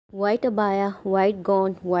White abaya, white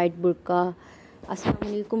gown, white burqa.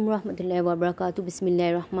 Assalamualaikum warahmatullahi wabarakatuh.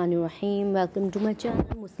 Bismillahirrahmanirrahim. Welcome to my channel,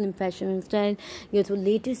 Muslim Fashion Style. Get the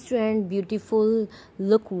latest trend, beautiful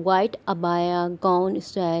look, white abaya gown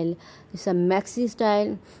style. It's a maxi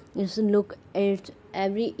style. It's a look at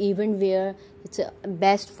every event wear. It's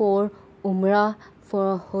best for Umrah,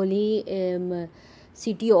 for Holy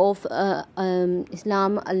City of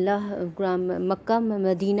Islam, Allah, Makkah,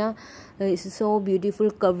 Medina. Is so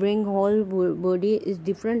beautiful, covering whole body. Is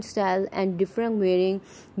different style and different wearing.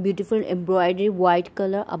 Beautiful embroidery, white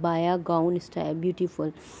color abaya gown style,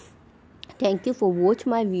 beautiful. Thank you for watch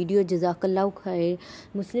my video. Jazakallahu khair.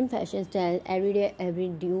 Muslim fashion style, every day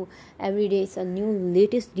is a new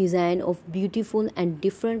latest design of beautiful and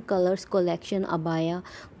different colors collection abaya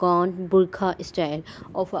gown burqa style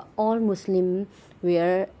of all Muslim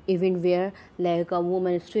wear, even wear like a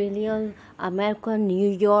woman, Australian, American, New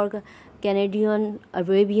York, Canadian,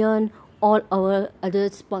 Arabian, all our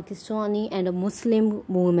others, Pakistani and a Muslim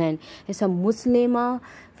woman. It's a Muslima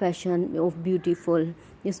fashion of beautiful.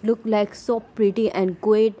 It look like so pretty and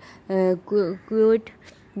quite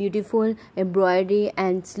beautiful embroidery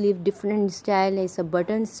and sleeve different style. It's a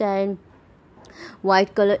button style.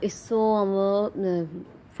 White color is so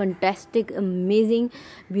fantastic, amazing,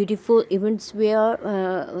 beautiful. Events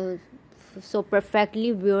wear so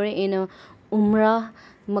perfectly wear in a Umrah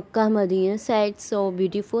Makkah Medina side, so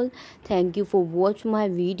beautiful. Thank you for watch my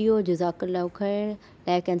video. Jazakallahu khair.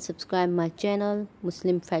 Like and subscribe my channel,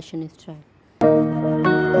 Muslim Fashion Style.